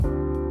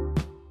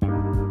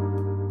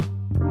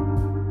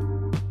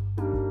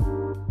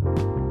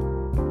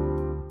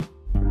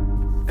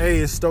Hey,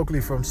 it's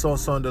Stokely from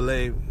Sauce on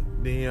Delay.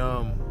 You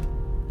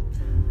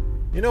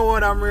know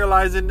what I'm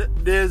realizing?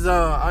 There's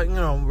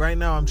right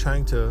now I'm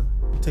trying to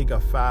take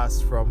a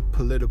fast from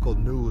political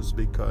news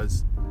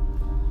because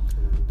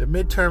the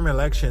midterm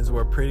elections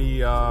were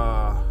pretty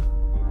were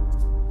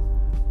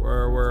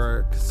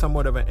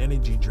somewhat of an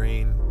energy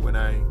drain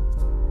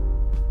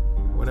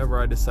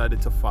whenever I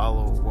decided to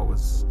follow what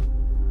was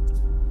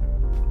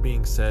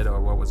being said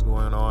or what was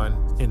going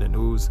on in the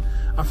news.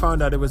 I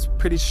found out it was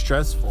pretty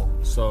stressful.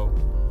 So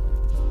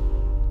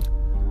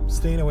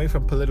staying away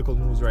from political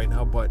news right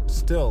now, but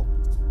still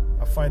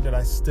I find that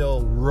I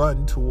still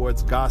run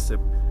towards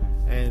gossip.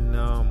 And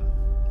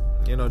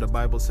the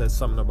Bible says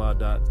something about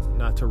that,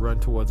 not to run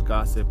towards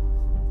gossip.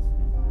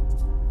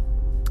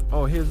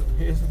 Oh, here's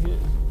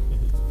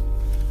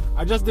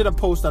I just did a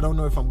post. I don't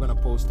know if I'm gonna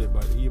post it,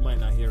 but you might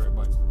not hear it.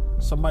 But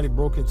somebody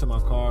broke into my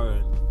car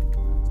and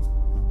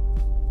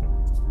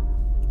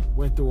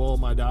went through all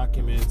my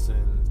documents,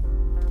 and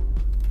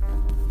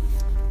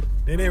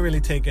they didn't really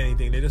take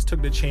anything. They just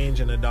took the change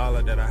and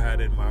 $1 that I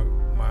had in my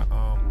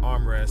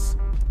armrest.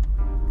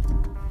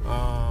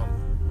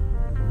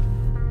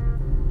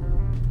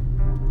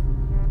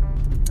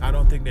 I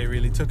don't think they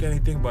really took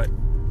anything, but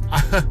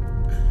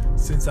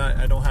since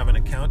I don't have an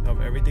account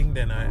of everything,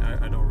 then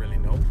I don't really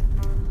know.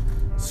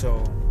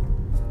 So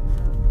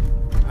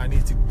I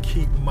need to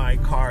keep my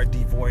car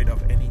devoid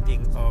of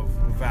anything of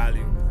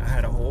value. I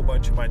had a whole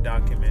bunch of my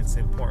documents,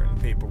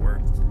 important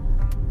paperwork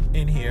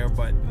in here,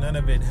 but none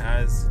of it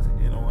has,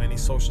 any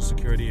social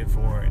security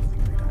info or anything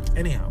like that.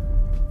 Anyhow,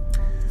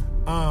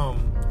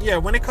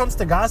 when it comes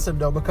to gossip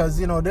though, because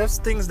there's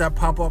things that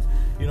pop up.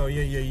 You're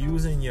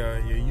using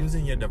your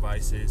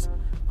devices.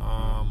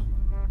 I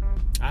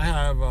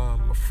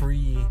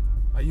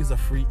use a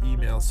free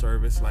email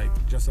service like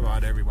just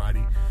about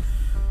everybody,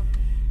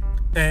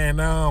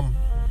 and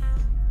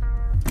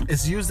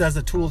it's used as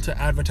a tool to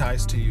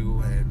advertise to you.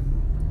 And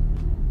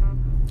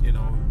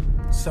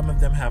some of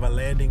them have a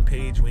landing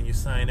page when you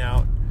sign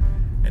out,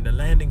 and the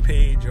landing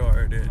page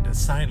or the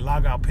sign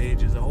logout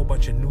page is a whole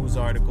bunch of news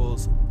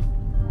articles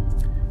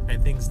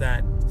and things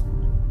that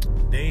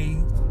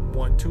they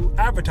want to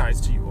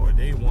advertise to you, or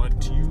they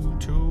want you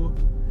to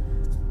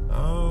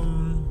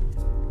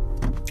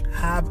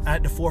have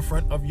at the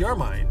forefront of your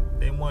mind.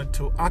 They want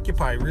to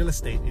occupy real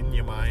estate in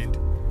your mind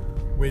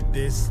with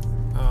this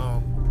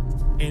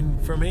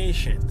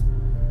information.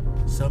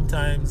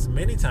 Sometimes,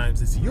 many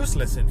times, it's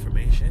useless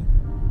information,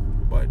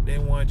 but they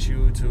want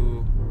you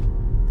to,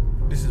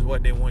 this is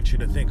what they want you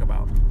to think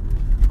about.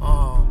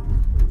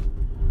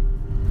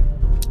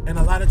 And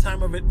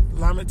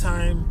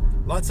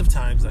lots of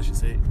times, I should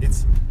say,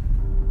 it's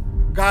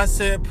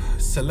gossip,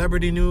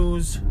 celebrity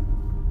news.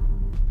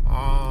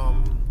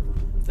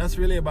 That's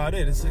really about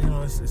it. It's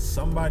it's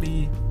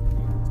somebody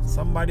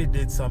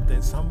did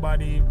something,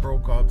 somebody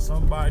broke up,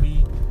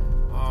 somebody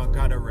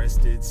got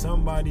arrested,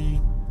 somebody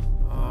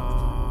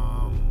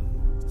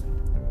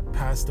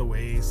passed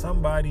away,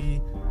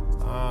 somebody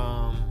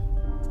I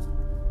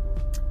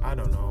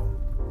don't know,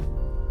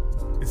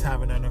 is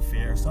having an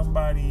affair,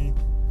 somebody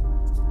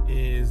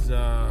is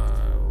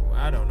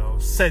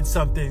said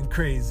something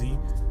crazy.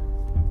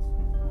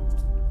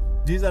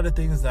 These are the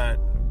things that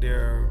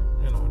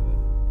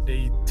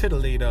they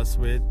titillate us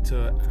with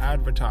to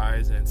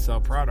advertise and sell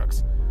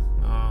products,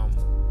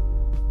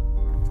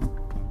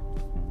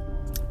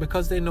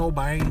 because they know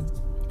by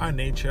our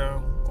nature,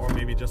 or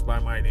maybe just by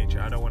my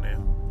nature,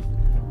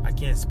 I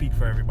can't speak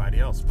for everybody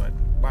else, but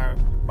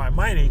by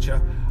my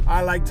nature,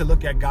 I like to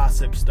look at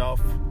gossip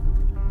stuff.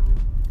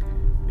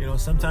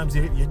 Sometimes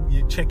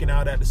you're checking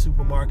out at the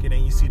supermarket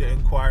and you see the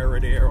Inquirer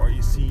there, or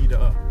you see the,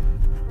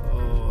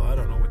 I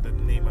don't know what the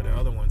name of the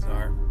other ones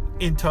are,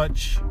 In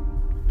Touch,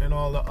 and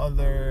all the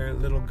other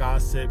little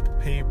gossip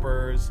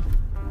papers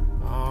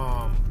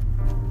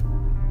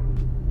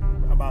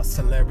about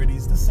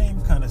celebrities, the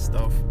same kind of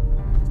stuff.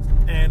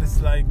 And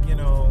it's like,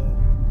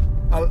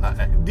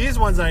 these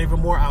ones are even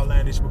more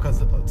outlandish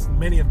because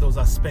many of those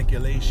are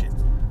speculation.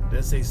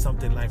 They'll say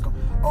something like,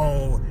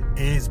 oh,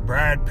 is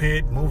Brad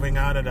Pitt moving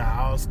out of the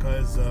house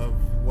because of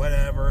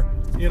whatever?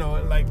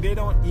 Like they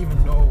don't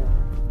even know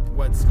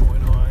what's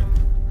going on.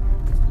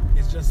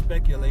 It's just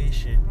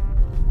speculation.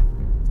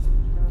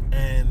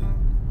 And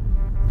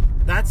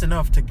that's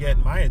enough to get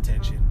my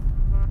attention,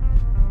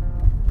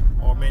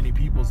 or many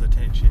people's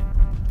attention.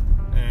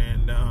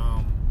 And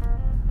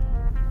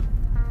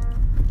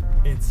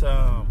it's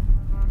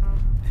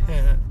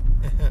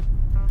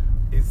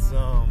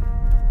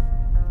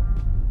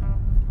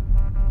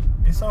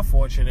it's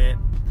unfortunate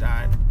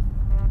that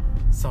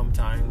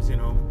sometimes,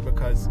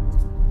 because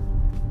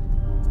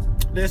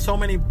there's so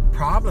many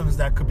problems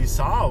that could be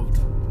solved,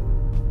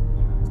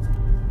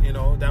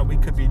 that we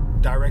could be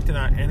directing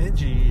our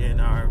energy and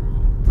our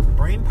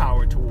brain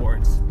power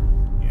towards,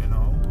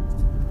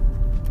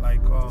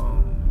 like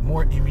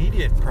more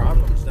immediate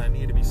problems that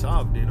need to be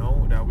solved,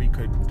 that we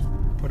could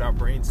put our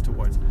brains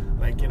towards.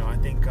 Like, I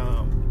think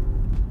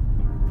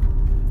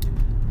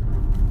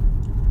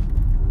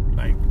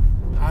like,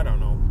 I don't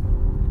know,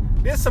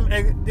 there's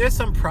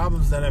some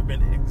problems that have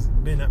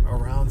been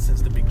around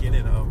since the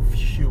beginning of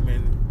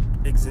human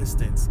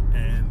existence,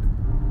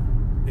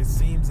 and it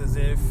seems as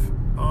if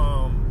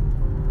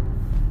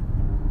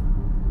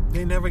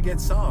they never get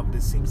solved.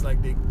 It seems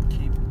like they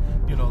keep,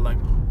 like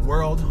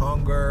world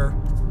hunger,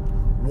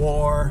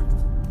 war,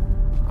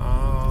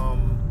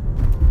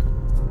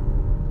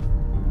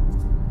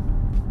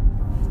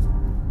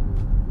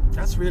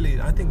 that's really,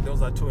 I think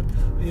those are two,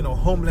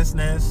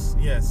 homelessness,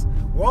 yes,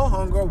 world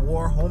hunger,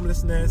 war,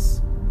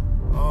 homelessness,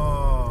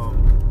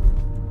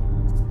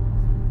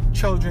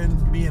 children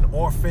being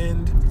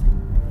orphaned,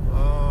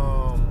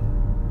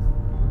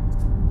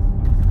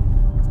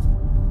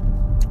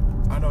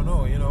 I don't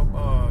know,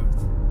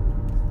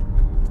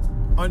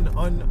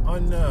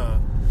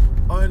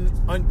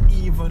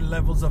 uneven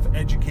levels of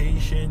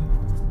education,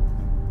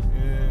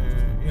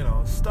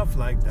 stuff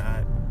like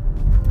that.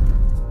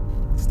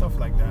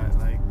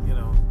 Like,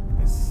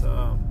 it's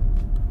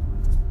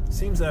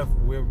seems that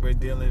we're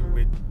dealing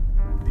with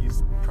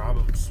these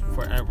problems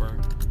forever,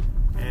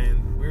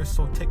 and we're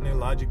so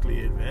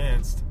technologically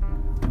advanced.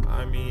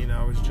 I mean,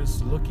 I was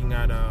just looking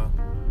at a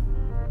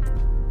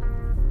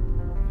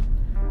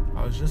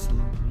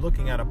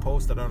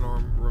post. I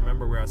don't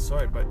remember where I saw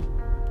it, but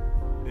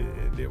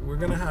we're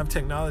gonna have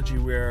technology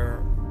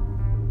where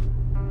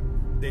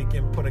they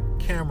can put a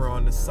camera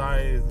on the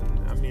side.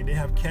 I mean, they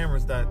have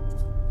cameras that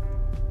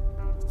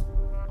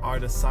are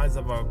the size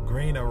of a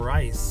grain of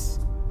rice,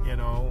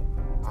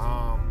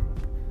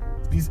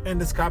 these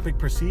endoscopic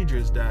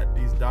procedures that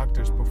these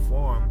doctors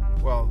perform.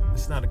 Well,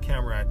 it's not a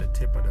camera at the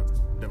tip of the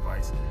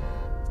device.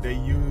 They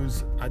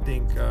use, I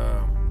think,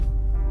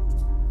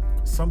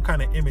 some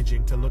kind of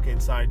imaging to look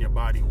inside your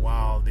body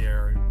while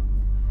they're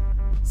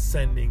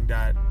sending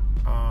that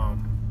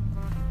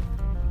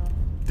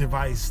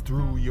device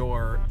through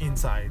your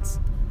insides.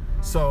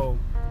 So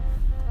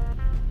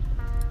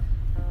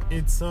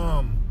it's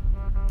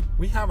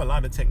we have a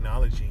lot of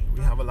technology.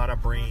 We have a lot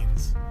of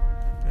brains.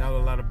 We have a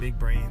lot of big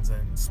brains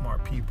and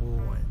smart people,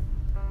 and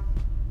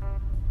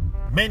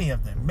many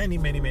of them, many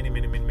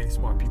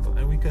smart people.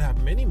 And we could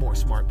have many more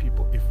smart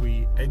people if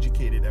we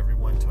educated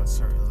everyone to a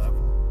certain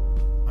level.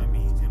 I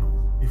mean,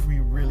 if we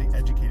really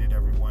educated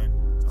everyone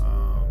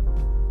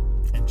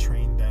and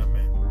trained them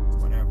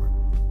and whatever,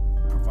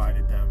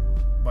 provided them.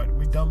 But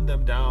we dumb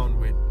them down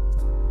with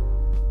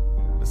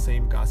the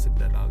same gossip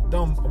that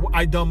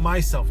I dumb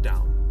myself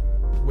down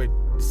with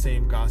the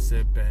same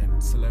gossip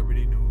and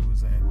celebrity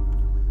news and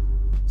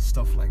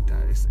stuff like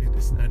that.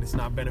 It's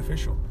not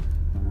beneficial.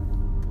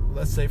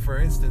 Let's say, for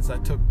instance, I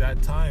took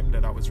that time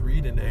that I was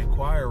reading the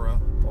Inquirer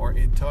or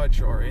In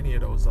Touch or any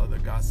of those other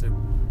gossip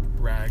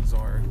rags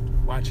or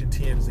watching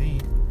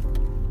TMZ,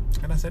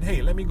 and I said,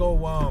 hey, let me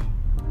go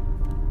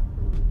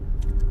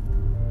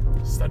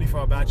study for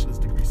a bachelor's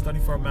degree, study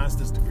for a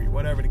master's degree,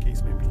 whatever the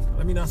case may be.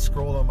 Let me not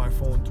scroll on my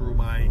phone through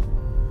my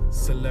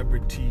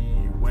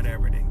celebrity,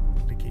 whatever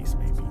the case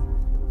may be,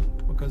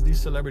 because these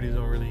celebrities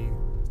don't really,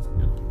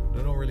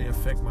 they don't really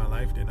affect my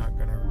life.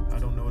 I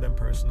don't know them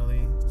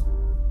personally.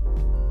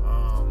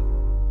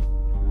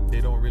 They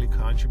don't really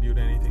contribute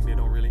anything. They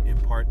don't really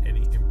impart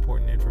any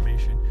important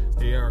information.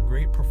 They are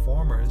great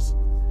performers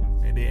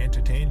and they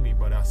entertain me,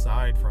 but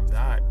aside from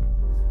that,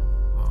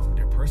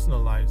 their personal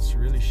lives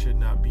really should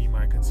not be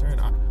my concern.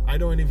 I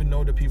don't even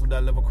know the people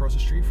that live across the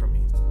street from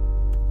me,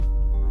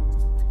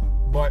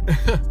 but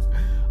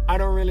I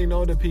don't really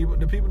know the people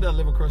that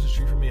live across the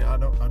street from me. I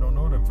don't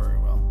know them very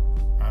well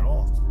at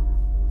all.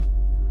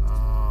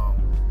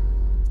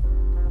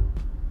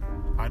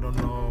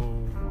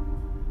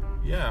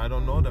 I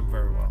don't know them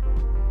very well.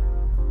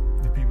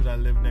 The people that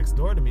live next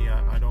door to me,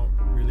 I don't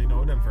really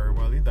know them very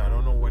well either. I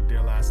don't know what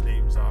their last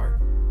names are.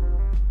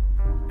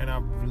 And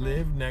I've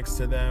lived next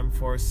to them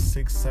for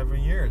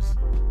 6-7 years.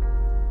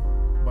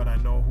 But I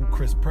know who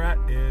Chris Pratt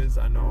is.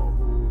 I know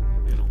who,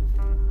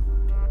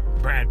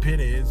 Brad Pitt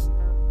is.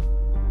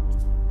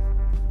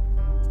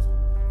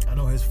 I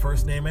know his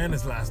first name and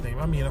his last name.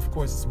 I mean, of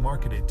course, it's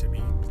marketed to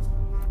me.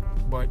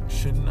 But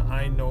shouldn't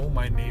I know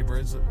my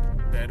neighbors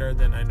better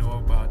than I know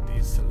about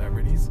these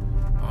celebrities?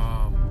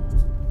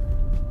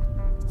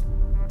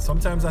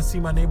 Sometimes I see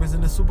my neighbors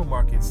in the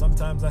supermarket.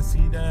 Sometimes I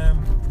see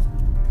them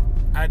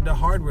at the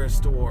hardware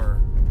store.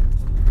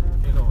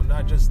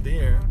 Not just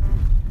there.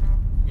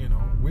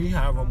 We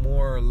have a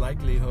more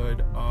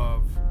likelihood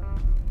of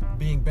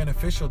being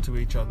beneficial to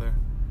each other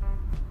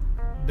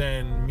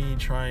than me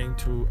trying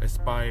to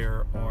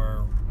aspire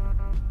or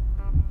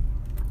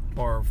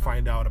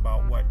find out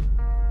about what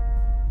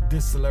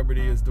this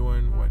celebrity is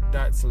doing, what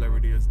that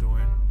celebrity is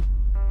doing.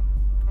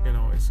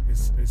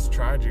 It's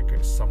tragic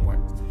somewhat.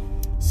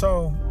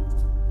 So,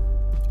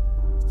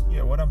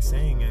 yeah, what I'm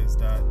saying is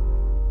that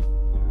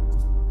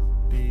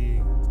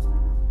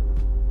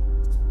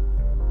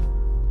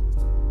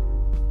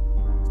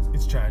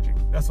it's tragic.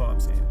 That's all I'm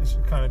saying. It's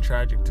kind of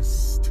tragic to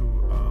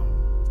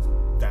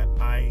that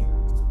I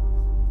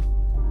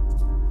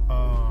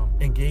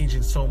engage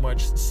in so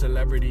much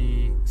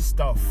celebrity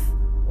stuff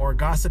or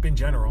gossip in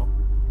general,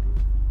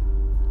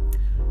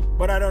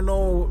 but I don't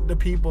know the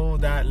people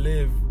that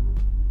live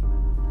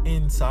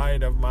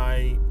inside of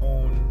my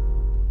own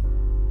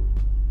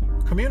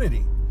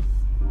community.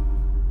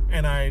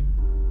 And I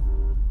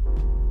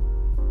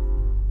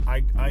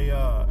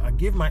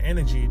give my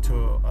energy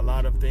to a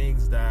lot of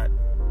things that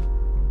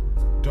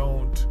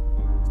don't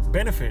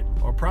benefit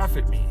or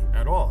profit me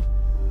at all.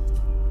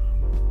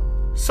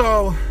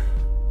 So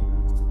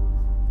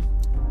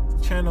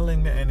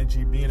channeling the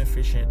energy, being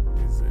efficient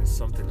is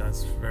something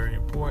that's very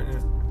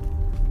important.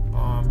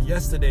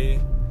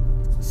 Yesterday,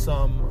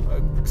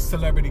 some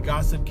celebrity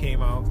gossip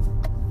came out,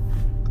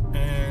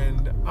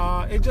 and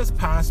it just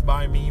passed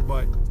by me.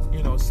 But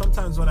you know,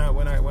 sometimes when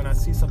I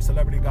see some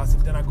celebrity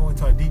gossip, then I go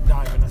into a deep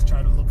dive and I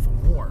try to look for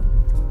more.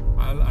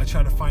 I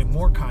try to find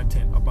more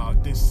content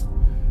about this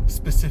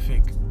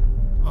specific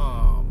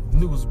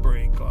news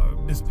break or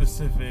this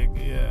specific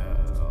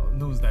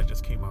news that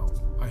just came out.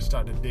 I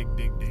started to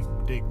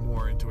dig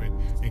more into it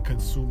and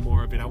consume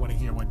more of it. I want to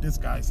hear what this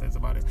guy says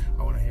about it.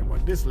 I want to hear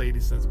what this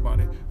lady says about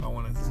it. I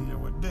want to hear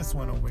what this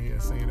one over here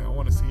is saying. I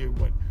want to see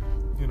what,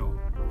 you know,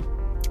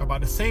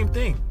 about the same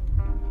thing.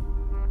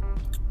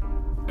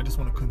 I just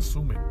want to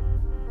consume it.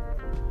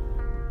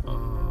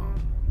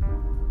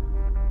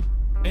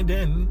 And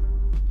then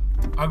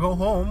I go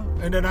home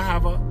and then I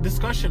have a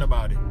discussion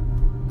about it.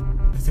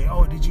 They say,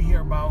 oh, did you hear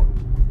about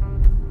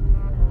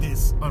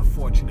this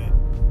unfortunate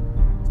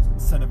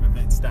set of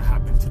events that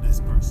happened to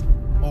this person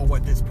or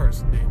what this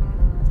person did?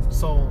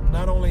 So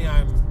not only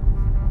am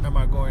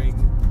I going,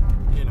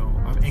 you know,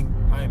 I'm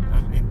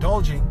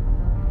indulging,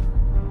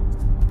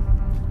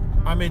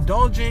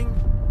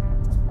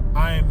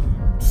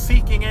 I'm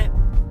seeking it,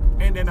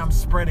 and then I'm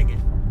spreading it.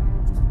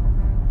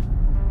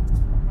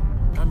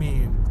 I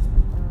mean,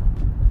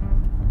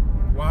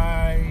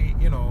 why,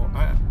 you know,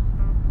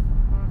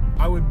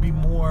 I would be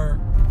more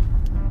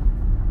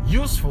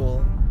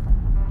useful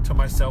to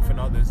myself and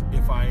others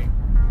if I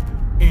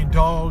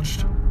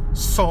indulged,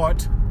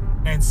 sought,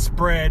 and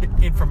spread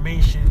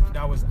information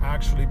that was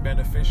actually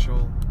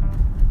beneficial.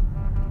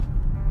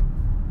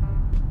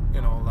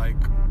 You know, like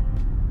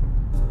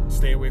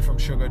stay away from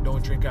sugar,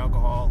 don't drink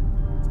alcohol,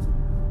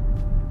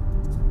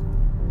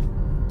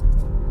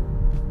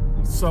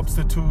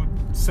 substitute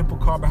simple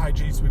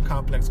carbohydrates with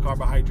complex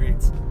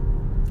carbohydrates,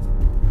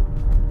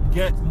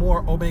 get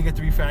more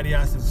omega-3 fatty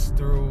acids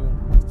through,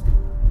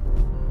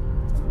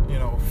 you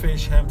know,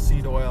 fish, hemp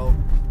seed oil.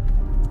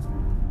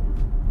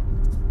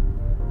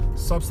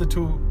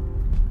 Substitute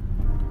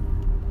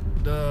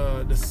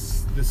the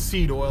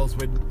seed oils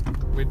with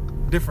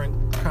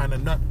different kind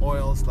of nut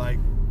oils, like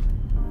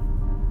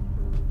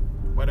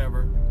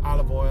whatever,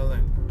 olive oil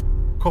and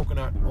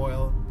coconut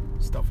oil,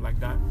 stuff like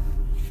that.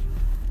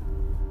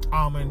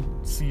 Almond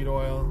seed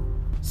oil,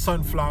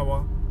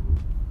 sunflower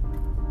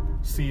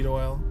seed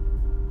oil.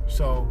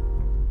 So,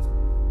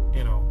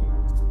 you know,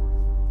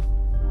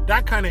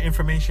 that kind of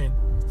information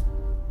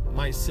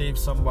might save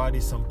somebody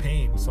some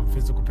pain, some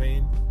physical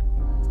pain.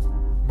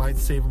 Might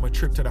save them a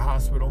trip to the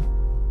hospital.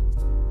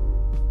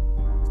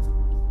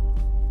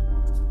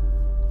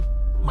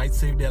 Might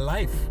save their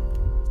life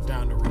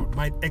down the road.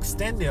 Might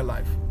extend their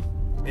life.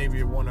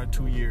 Maybe 1 or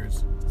 2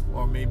 years.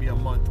 Or maybe a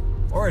month.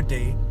 Or a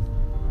day.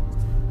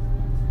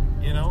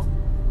 You know?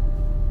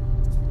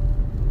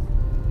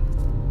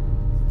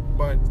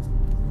 But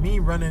me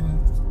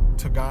running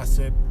to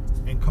gossip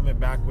and coming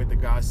back with the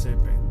gossip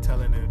and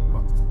telling it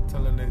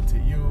to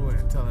you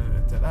and telling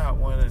it to that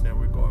one, and then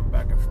we're going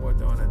back and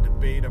forth on a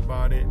debate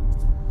about it.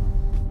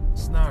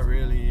 It's not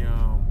really,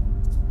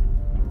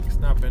 it's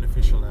not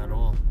beneficial at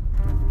all.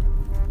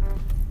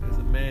 There's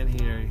a man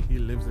here, he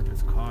lives in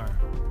his car.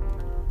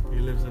 He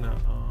lives in a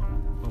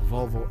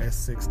Volvo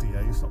S60.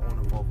 I used to own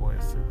a Volvo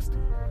S60.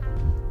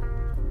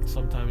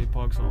 Sometimes he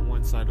parks on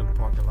one side of the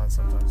parking lot,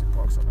 sometimes he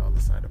parks on the other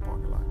side of the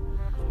parking lot.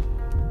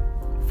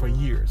 For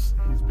years,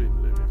 he's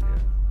been living here.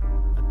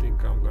 I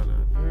think I'm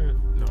gonna,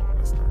 no,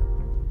 let's not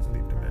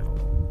leave the man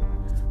alone.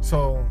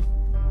 So,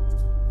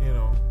 you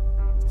know,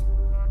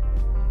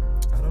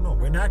 I don't know,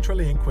 we're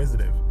naturally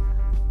inquisitive,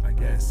 I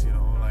guess, you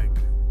know, like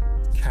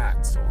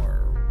cats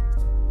or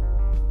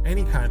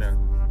any kind of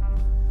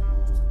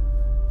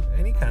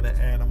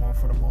animal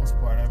for the most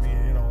part. I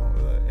mean, you know,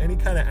 any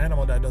kind of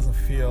animal that doesn't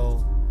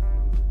feel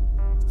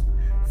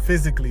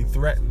physically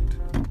threatened,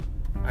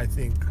 I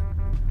think,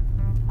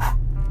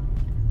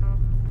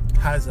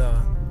 has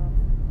a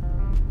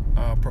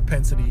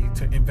propensity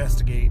to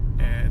investigate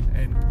and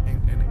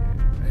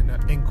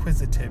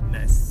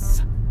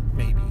inquisitiveness,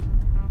 maybe.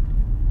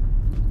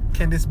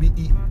 Can this be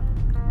eaten?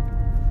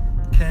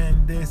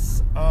 Can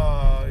this,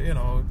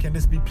 can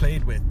this be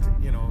played with?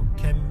 You know,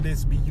 can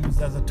this be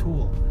used as a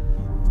tool?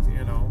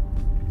 You know,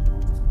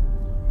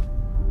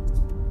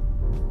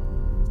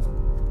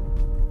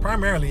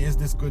 primarily, is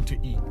this good to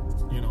eat?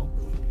 You know,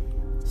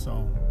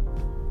 so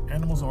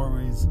animals are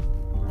always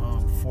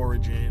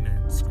foraging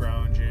and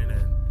scrounging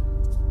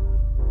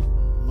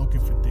and looking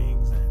for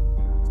things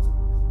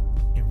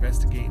and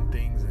investigating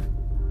things, and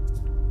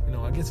you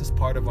know, I guess it's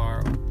part of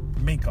our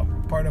makeup,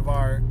 part of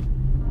our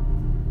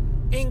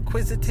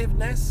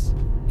inquisitiveness,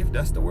 if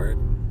that's the word.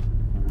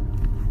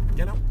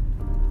 You know?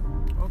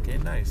 Okay,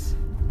 nice.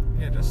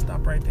 Yeah, just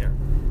stop right there.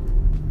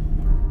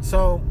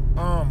 So,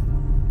 oh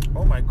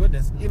my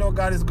goodness. You know,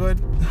 God is good.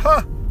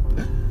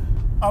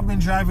 I've been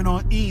driving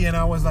on E, and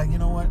I was like, you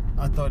know what?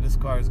 I thought this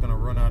car is going to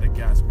run out of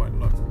gas, but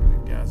look,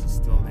 the gas is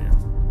still there.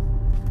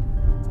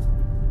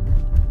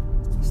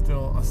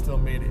 I still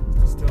made it.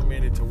 Still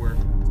made it to work.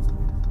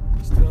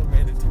 Still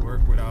made it to work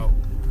without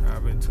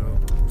having to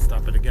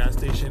stop at the gas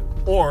station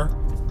or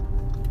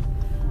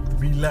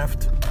be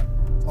left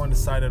on the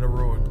side of the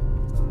road.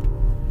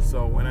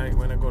 So when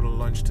I go to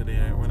lunch today,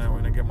 when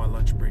I get my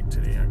lunch break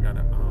today, I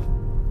gotta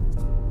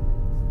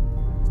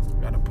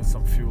put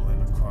some fuel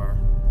in the car.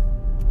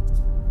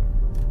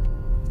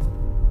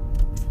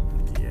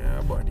 Yeah,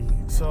 buddy.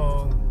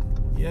 So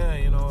yeah,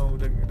 you know,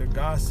 the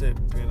gossip,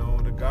 you know,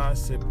 the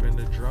gossip and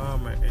the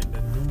drama and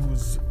the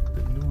news,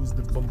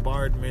 the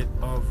bombardment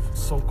of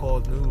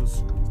so-called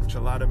news, which a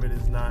lot of it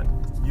is not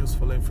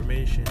useful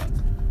information.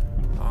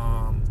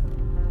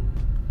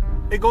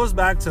 It goes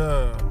back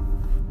to,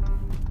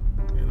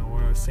 you know,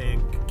 what I was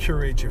saying,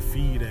 curate your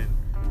feed,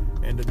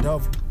 and the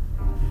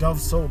Dove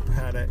soap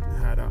had a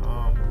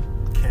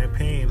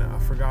campaign. I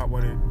forgot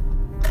what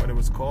it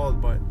was called,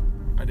 but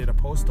I did a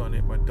post on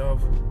it. But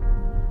Dove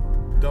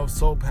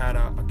soap had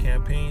a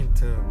campaign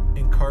to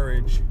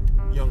encourage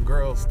young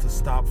girls to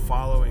stop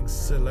following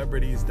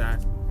celebrities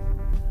that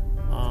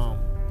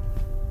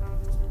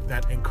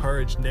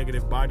encourage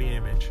negative body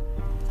image.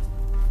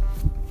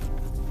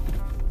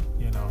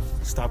 You know,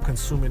 stop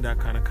consuming that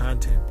kind of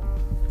content.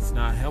 It's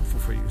not helpful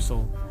for you.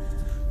 So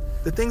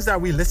the things that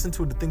we listen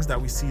to, the things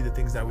that we see, the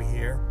things that we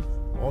hear,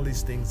 all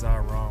these things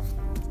are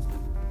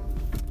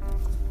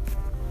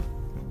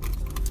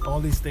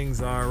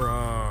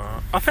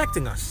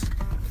affecting us.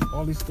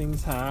 All these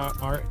things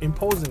are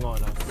imposing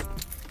on us.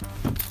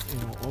 You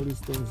know, all these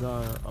things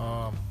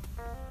are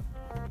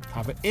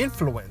have an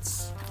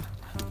influence.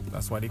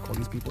 That's why they call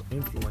these people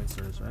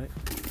influencers, right?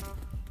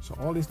 So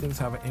all these things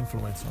have an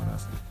influence on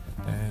us,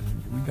 and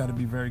we got to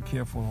be very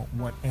careful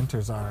what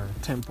enters our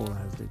temple,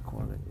 as they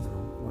call it. You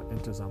know, what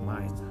enters our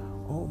mind.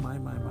 Oh my.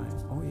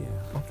 Oh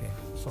yeah. Okay.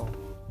 So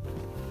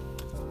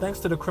thanks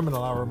to the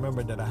criminal, I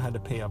remembered that I had to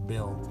pay a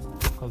bill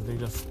because they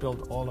just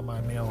spilled all of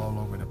my mail all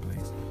over the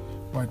place.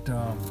 But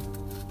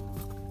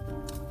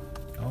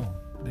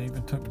they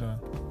even took the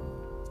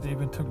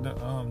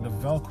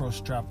Velcro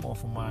strap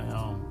off of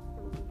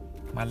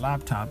my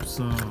laptop's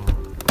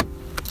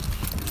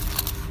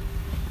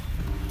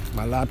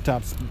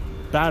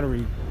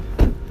battery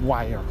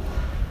wire.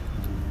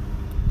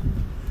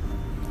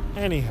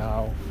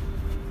 Anyhow,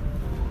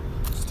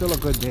 still a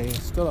good day,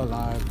 still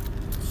alive,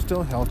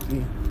 still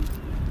healthy.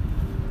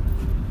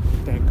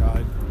 Thank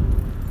God.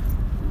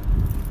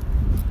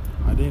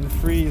 I didn't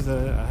freeze.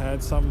 I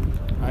had some.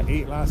 I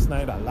ate last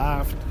night. I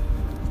laughed.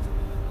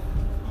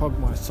 Hugged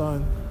my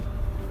son.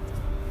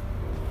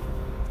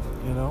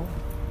 You know,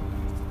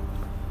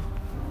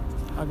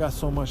 I got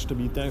so much to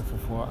be thankful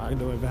for. I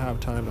don't even have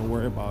time to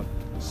worry about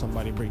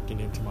somebody breaking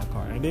into my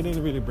car. And they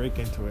didn't really break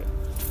into it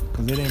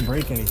because they didn't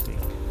break anything.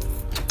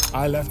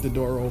 I left the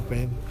door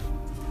open.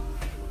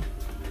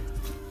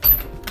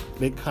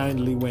 They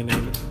kindly went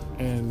in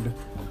and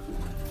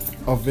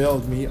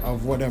availed me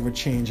of whatever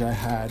change I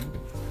had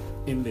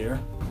in there.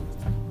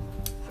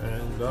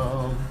 And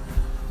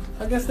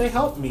I guess they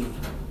helped me.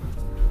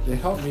 They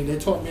taught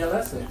me a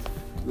lesson.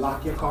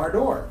 Lock your car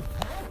door.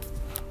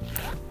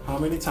 How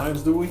many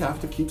times do we have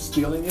to keep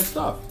stealing your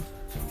stuff?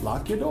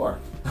 Lock your door.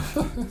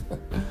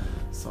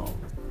 So,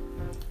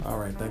 all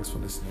right, thanks for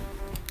listening.